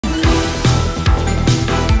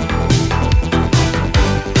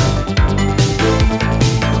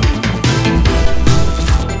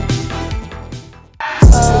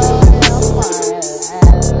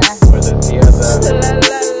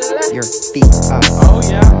Oh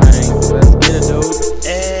yeah, man. Let's get it, dude.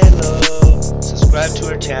 Hello. Subscribe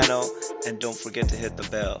to our channel and don't forget to hit the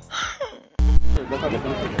bell.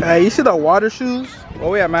 Hey, you see the water shoes? Where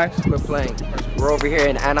we at, Max? We're playing. We're over here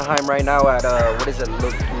in Anaheim right now at what is it?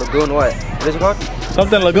 Lagoon what? What is it called?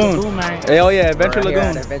 Something Lagoon. Lagoon, man. Hey, oh yeah, Adventure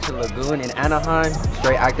Lagoon. Lagoon. Adventure Lagoon in Anaheim.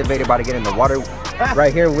 Straight activated, about to get in the water.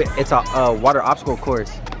 Right here, it's a water obstacle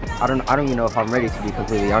course. I don't even know if I'm ready, to be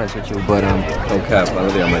completely honest with you, but okay,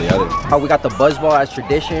 I'm ready. Oh, we got the buzzball as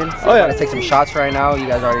tradition. Oh yeah. We're gonna take some shots right now. You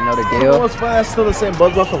guys already know the deal. You know what's fun? That's still the same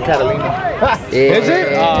buzzball from Catalina. Is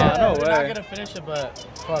it? No way. I'm not gonna finish it, but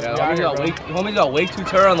fuck. Homies got way too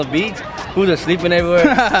turn on the beach. Who's are sleeping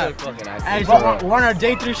everywhere? Hey, so we're on our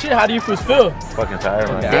day 3 shit. How do you feel? Fucking tired,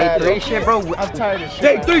 man. Day 3 shit, bro. I'm tired of shit.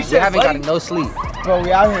 Day 3 shit. We haven't gotten no sleep. Bro,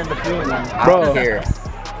 we out here in the field, man. Bro. Here.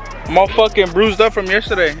 I'm all fucking bruised up from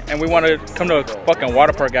yesterday, and we want to come to a fucking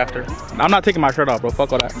water park after. I'm not taking my shirt off, bro.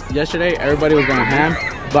 Fuck all that. Yesterday, everybody was going ham,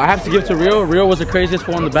 but I have to give it to Rio. Rio was the craziest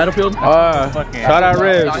fool on the battlefield. Shout out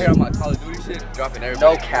Ribs. Out here on my Call of Duty shit, dropping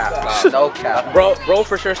everybody. No cap, no cap. Bro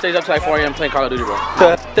for sure stays up to like 4 a.m. playing Call of Duty, bro.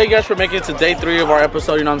 Thank you guys for making it to day 3 of our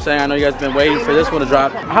episode, you know what I'm saying? I know you guys been waiting for this one to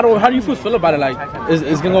drop. How do you feel about it? Like,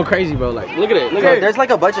 it's gonna go crazy, bro. Like, look at it. Look at it. There's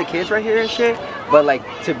like a bunch of kids right here and shit, but like,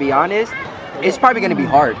 to be honest, it's probably gonna be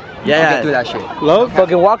hard. Yeah, get through that shit. Look,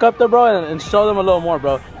 fucking walk up there, bro, and show them a little more,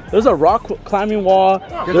 bro. There's a rock climbing wall.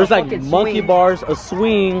 There's like monkey bars, a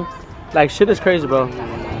swing. Like, shit is crazy, bro.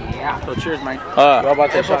 Yeah. So cheers, man. How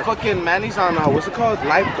about that shot? Fucking Manny's on what's it called?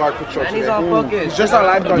 Lifeguard patrol. Manny's on fucking. He's just on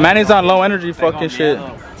lifeguard. Manny's on low energy fucking shit.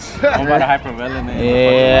 I'm about to hyperventilate.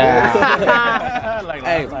 Yeah. Like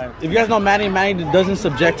hey, if you guys know Manny doesn't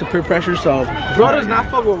subject to peer pressure, so. Bro does not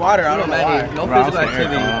fuck with water. I don't know why. No physical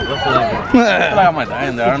activity. I feel like I might die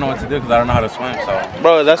in there. I don't know what to do because I don't know how to swim. So.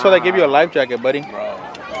 Bro, that's why they give you a life jacket, buddy. Bro.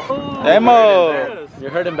 Emo.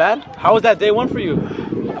 You're hurting bad? How was that day 1 for you?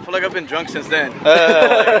 I feel like I've been drunk since then.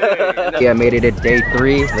 Yeah, made it at day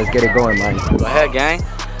 3. Let's get it going, man. Go ahead, gang.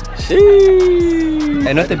 Sheesh.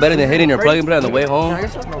 Ain't nothing better than hitting your plug and play on the way home.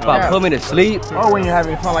 About put me to sleep. Oh, when you're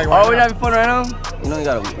having fun like right we're having fun right now. You know, you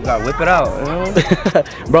gotta whip it out. You know?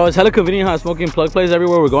 Bro, it's hella convenient how smoking plug plays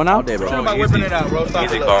everywhere we're going out. All day, bro. about whipping it out, bro.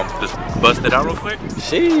 Easy calm. Just bust it out real quick.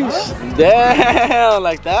 Sheesh. Damn,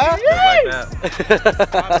 like that? Just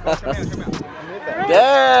like that.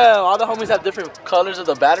 Damn, all the homies have different colors of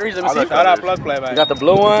the batteries. Let me see. Shout out plug play, man. You got the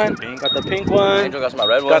blue one, got the pink one, Angel got my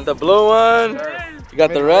red one. got the blue one, you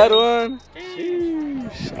got the red one.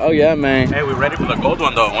 Sheesh. Oh yeah, man. Hey, we're ready for the gold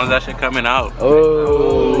one though. When's that shit coming out?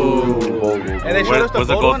 Oh. And they showed us Where's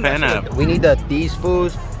the gold pen at? We need these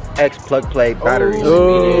FOOS X plug play batteries.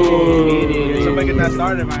 Somebody get that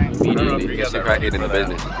started, man. I don't know if you guys are ready in the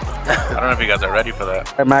business. I don't know if you guys are ready for that.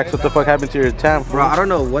 Hey, Max, what the fuck happened to your tan? Bro, I don't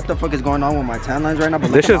know what the fuck is going on with my tan lines right now.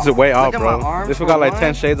 But This shit's way off, look at bro. my arms This one got like for 10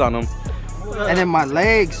 one. shades on them. And then my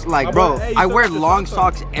legs, like, bro, I wear long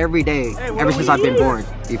socks every day ever since I've been born.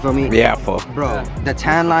 You feel me? Yeah, fool. Bro, the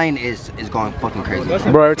tan line is going fucking crazy.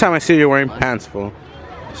 Bro, every time I see you wearing pants, fool.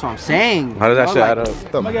 That's what I'm saying. How does that You shit know, add like, up?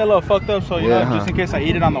 I'm gonna get a little fucked up, so you know, just in case I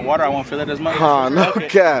eat it on the water, I won't feel it as much. No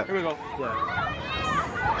cap. Here we go.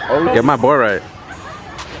 Get my boy right.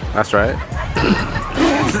 That's right.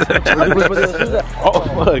 Oh,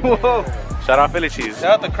 fuck. Whoa. Shout out Philly cheese.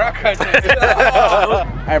 Shout out the crack right there.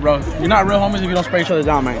 Hey, bro, you're not real homies if you don't spray each other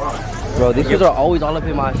down, man. Bro, these kids are always all up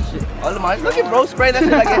in my shit. All in my, look at bro spraying that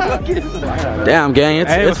shit like it's fucking. Damn, gang,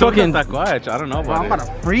 it's fucking. I don't know Bro, I'm about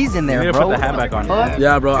about to freeze in there, You need to bro. put the hat back on.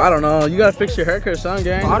 Yeah, bro, I don't know. You gotta fix your haircut, son,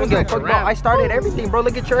 gang. I don't give a fuck, bro. I started everything, bro.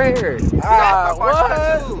 Look at your hair.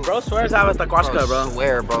 What? Bro swears I have a taquash cut, bro.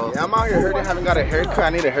 Swear, bro. Yeah, I'm out here hurting, haven't got a haircut. I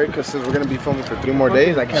need a haircut since we're gonna be filming for 3 more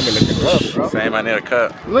days. I can't be looking rough, bro. Same, I need a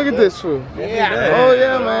cut. Look at this fool. Yeah. Oh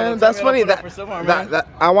yeah, man. That's funny. That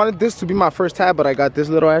I wanted this to be my first tab, but I got this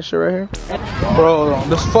little ass shit right here. Bro,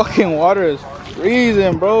 this fucking water is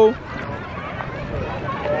freezing, bro.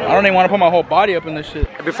 I don't even want to put my whole body up in this shit.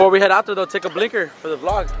 Before we head out there, though, take a blinker for the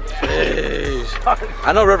vlog. Jeez.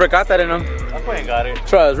 I know River got that in him. I ain't got it.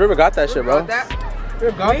 Trust, River got that shit, bro. Got that,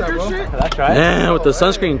 bro. That's right. Man, with the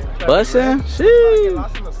sunscreen busting. Sheesh.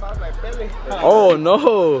 Oh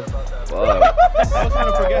no. I was trying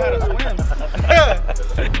to forget how to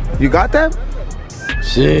swim. You got that?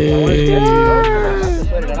 Sheesh.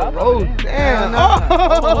 Oh damn!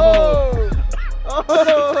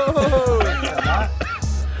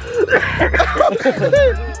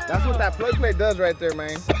 That's what that plug plate does right there,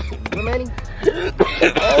 man. What, Manny?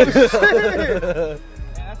 Oh shit!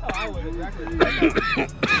 That's how I would exactly.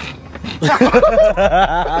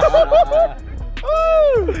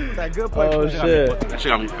 That good plug. Oh shit. That shit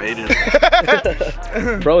got me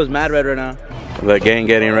faded. Bro is mad red right now. The gang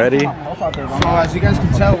getting ready. out there, bro. So as you guys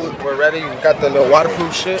can tell, we're ready. We got the little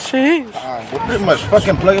waterproof shit. We're pretty much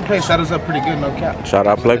fucking plug and play. Set us up pretty good, no cap. Shout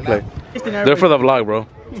out Plug Play. They're for the vlog, bro.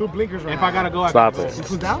 2 blinkers right If I gotta go, Stop it.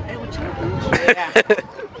 Who's down? Hit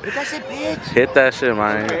that shit, bitch. Hit that shit,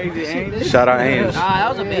 man. Shout out Ainge. That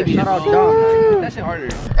was a baby. Shout out Dom. That shit harder.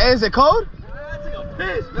 Hey, is it cold?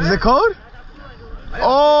 Is it cold?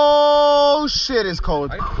 Oh shit, it's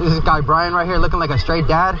cold. This guy Brian right here looking like a straight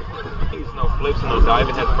dad. He's no flips and no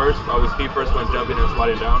diving head first. Always feet first when jumping and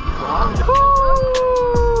sliding down.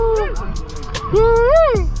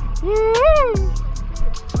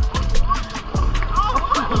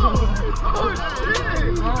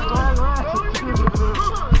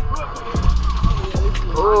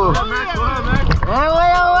 Ooh.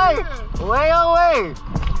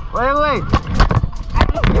 Wait.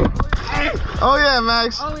 Oh yeah,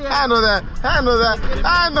 Max. Oh, yeah. Handle that. Handle that.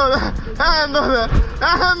 Handle that. Handle that.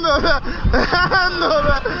 Handle that. Handle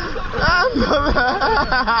that. Handle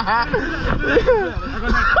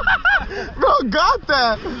that. Bro, got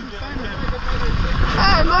that.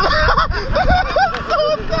 Handle that.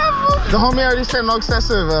 The homie already said no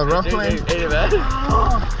excessive, bro. Hey, man.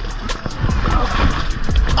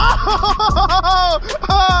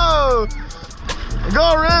 Oh!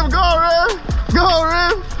 Go Rim, go Rim, go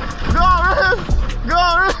Rim, go Rim, go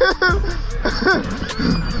Rim.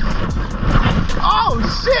 Oh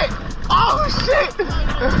shit! Oh shit!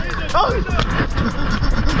 Oh.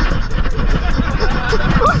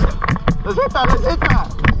 Let's hit that, let's hit that.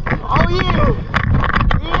 Oh yeah!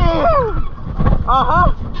 Yeah!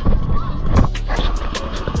 Uh-huh.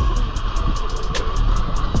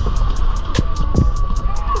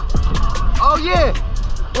 Oh yeah!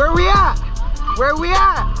 Where we at? Where we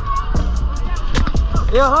at?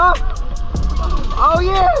 Yeah, huh? Oh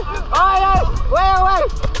yeah! Oh yeah! Wait!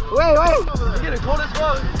 You getting cold as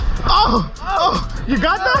fuck. Oh! You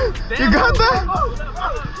got that? You got that?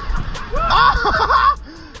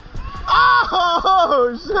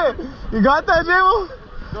 Oh shit! You got that, J-Mo?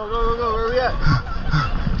 Go. Where we at?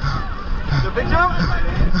 The big jump?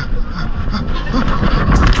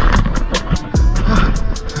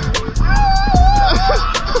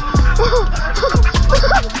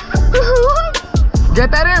 Get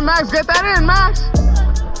that in, Max. Get that in, Max.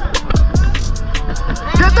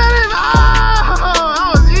 Get that in. Oh, that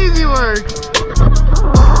was easy work.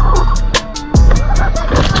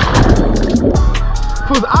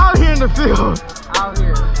 Who's out here in the field? Out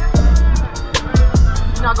here.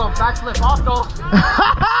 You're not gonna backflip off though.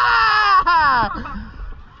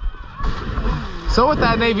 So with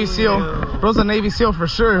that Navy SEAL, bro's a Navy SEAL for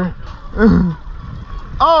sure.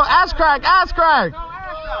 Oh, ass crack.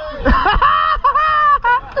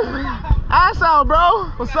 Ass out, bro.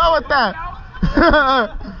 What's up with that?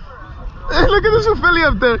 Look at this Philly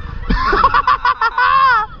up there.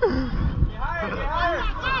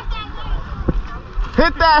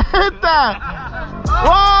 Hit that.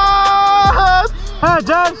 What? Hey,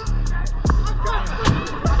 James.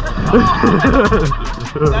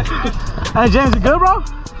 Hey, James, you good, bro?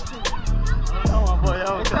 Go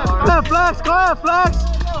ahead, Flex.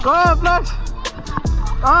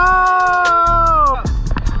 Oh!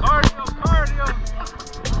 Cardio.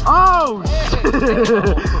 Oh,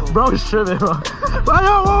 shit. Bro, tripping, bro.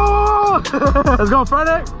 Whoa. Let's go,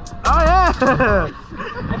 Frederick. Oh, yeah.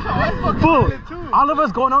 Fool, all of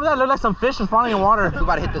us going over there look like some fish is falling in water. We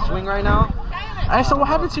about to hit the swing right now. Hey, so what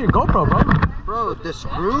happened to your GoPro, bro? Bro, the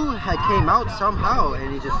screw had came out somehow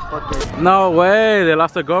and he just fucking... No way. They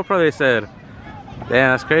lost the GoPro, they said.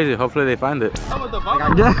 Damn, that's crazy. Hopefully they find it.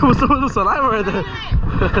 Yeah, what's up with the saliva right there?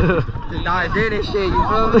 Just dived in and shit, you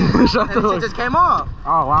feel me? Shut And the it just came off.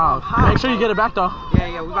 Oh, wow. Make sure you get it back, though.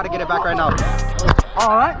 Yeah, we gotta get it back right now.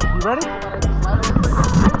 All right, you ready?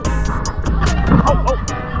 Oh.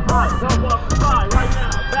 Alright, jump off the side right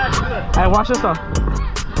now. Back flip. Hey, watch this, though.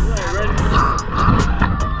 Yeah, ready?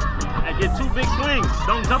 And get 2 big swings.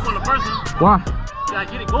 Don't jump on the first one. Why? You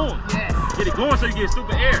gotta get it going. Yeah. Get it going so you get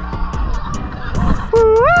super air.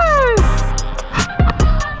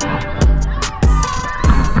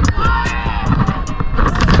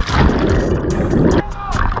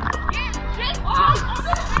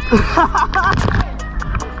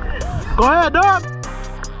 Go ahead, dog.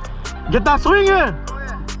 Get that swing in.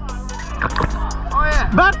 Oh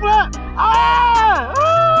yeah. Back flip. Oh, yeah.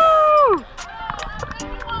 Woo.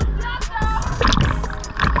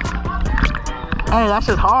 Hey, that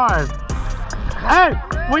shit's hard. Hey,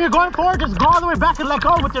 when you're going forward, just go all the way back and let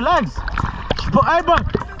go with your legs. Hey, but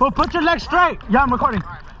put your legs straight. Yeah, I'm recording.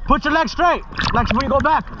 Put your legs straight, like when you go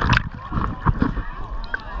back.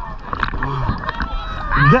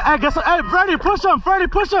 Yeah, hey, Freddie, push him.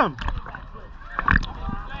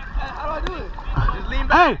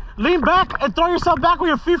 Hey, lean back and throw yourself back with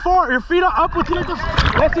your feet forward. Your feet are up with you.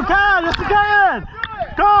 Yes, you can. Yes, you can.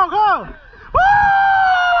 Go, go. Woo!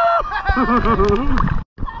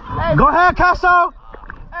 Go ahead, Castro.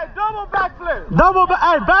 Hey, double backflip. Double back.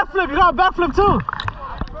 Hey, backflip. You got a backflip too.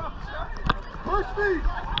 Push feet.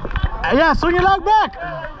 Yeah, swing your leg back.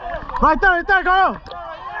 Right there, go.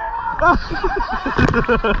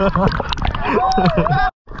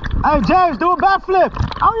 Hey, James, do a backflip.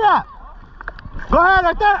 Oh, yeah. Go ahead,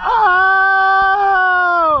 right there.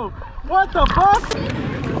 Oh! What the fuck?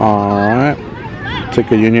 All right.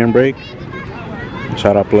 Take a union break.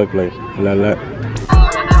 Shout out play.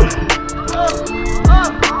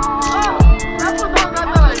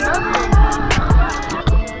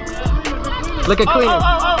 Look at cleaner.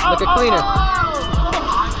 Look at cleaner.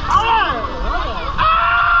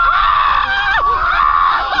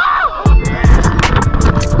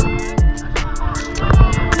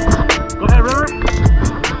 Go ahead, River.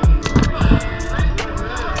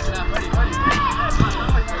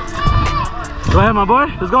 Go ahead, my boy.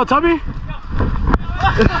 Let's go, Tubby. Hey,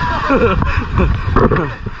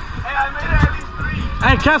 I made it at least 3.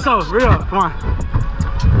 Hey, Casso, Rio, come on.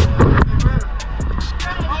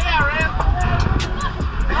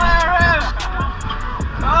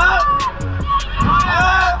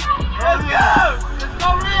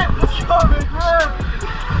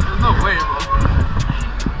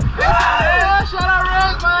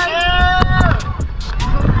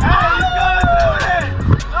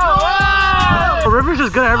 River's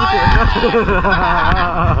just good at everything.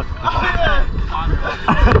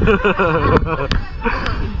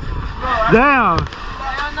 Damn. You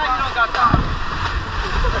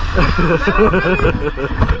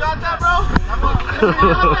got that, bro?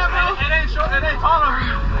 It ain't short, it ain't tall over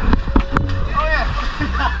you. Oh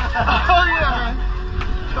yeah. Oh yeah, man.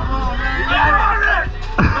 Come on, man.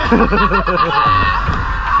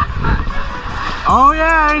 Oh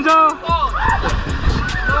yeah, Angel.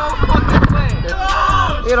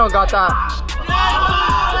 You don't got that.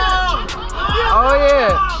 Oh yeah.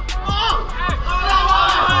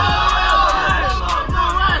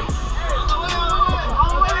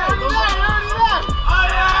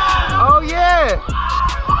 Oh yeah.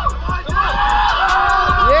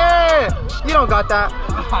 Yeah. You don't got that.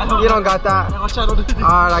 You don't got that.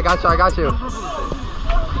 Alright, I got you.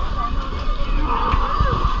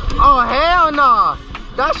 Oh hell no.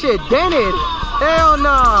 That shit dented. Hell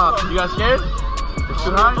no. You got scared? It's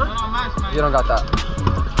too high? You don't got that.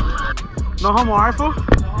 No homo, alright, fool?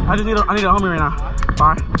 I need a homie right now.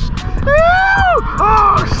 Bye.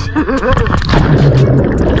 Oh shit!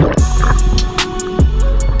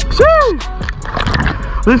 Shit!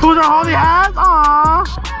 These fools are holding hands. Aww.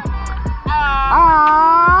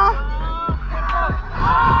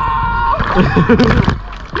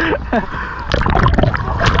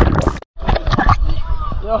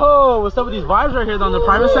 Yo, what's up with these vibes right here on the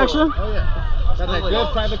private section? Oh yeah. Got that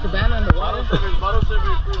good private cabana in the water.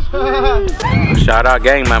 Shout out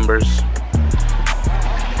gang members.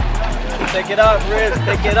 Take it up, Riz.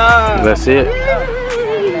 Take it up. Let's see it.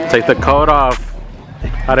 Take the coat off.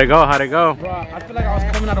 How'd it go? How'd it go? Bro, I feel like I was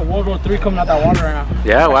coming out of World War III, coming out that water right now.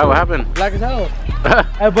 Yeah, what happened? Black as hell.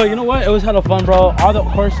 Hey, but you know what? It was hella fun, bro. All the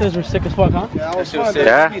horses were sick as fuck, huh? Yeah, that was fun.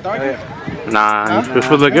 Yeah? Nah, this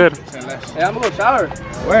would look good. Hey, I'm gonna go shower.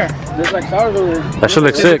 Where? There's like showers over there. That should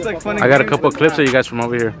look sick. I got a couple of clips of you guys from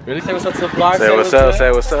over here. Really? Say what's up to the vlog. Say what's up,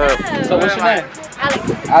 say what's up. So what's your name?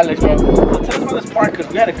 Alex, bro. So tell us about this park, because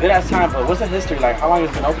we had a good ass time, but what's the history like? How long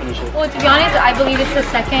has it been open and shit? Well, to be honest, I believe it's the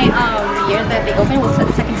second year that they opened. Was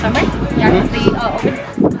the second summer. Yeah, because they opened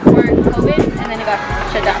for COVID and then it got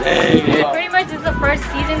shut down. Pretty much it's the first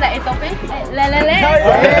season that it's open. La la la.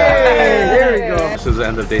 Hey, there we go. This is the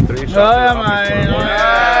end of day 3. Yeah, man.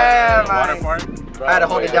 Water park. I had to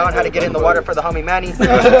hold it down, had to get in the water for the homie Manny. Shit.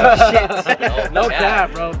 No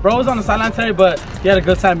cap, bro. Bro was on the sideline today, but he had a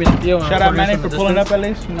good time meeting Theo. Shout out Manny for pulling up at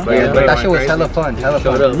least, you know? Yeah, but that shit was hella fun,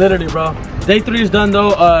 Literally, bro. Day 3 is done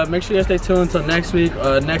though. Make sure you stay tuned until next week.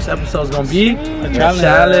 Next episode is gonna be a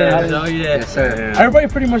challenge. Oh yeah. Yes, sir. Everybody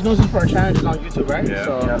pretty much knows us for our challenges on YouTube, right? Yeah.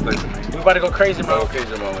 So we about to go crazy, bro.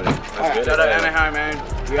 Shout out Anaheim, man.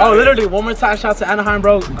 Oh, literally, one more time, shout out to Anaheim,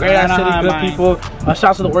 bro. Great ass city, good people. Shout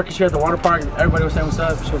out to the workers here at the water park. Everybody was saying what's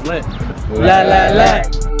up. She was lit. La la la.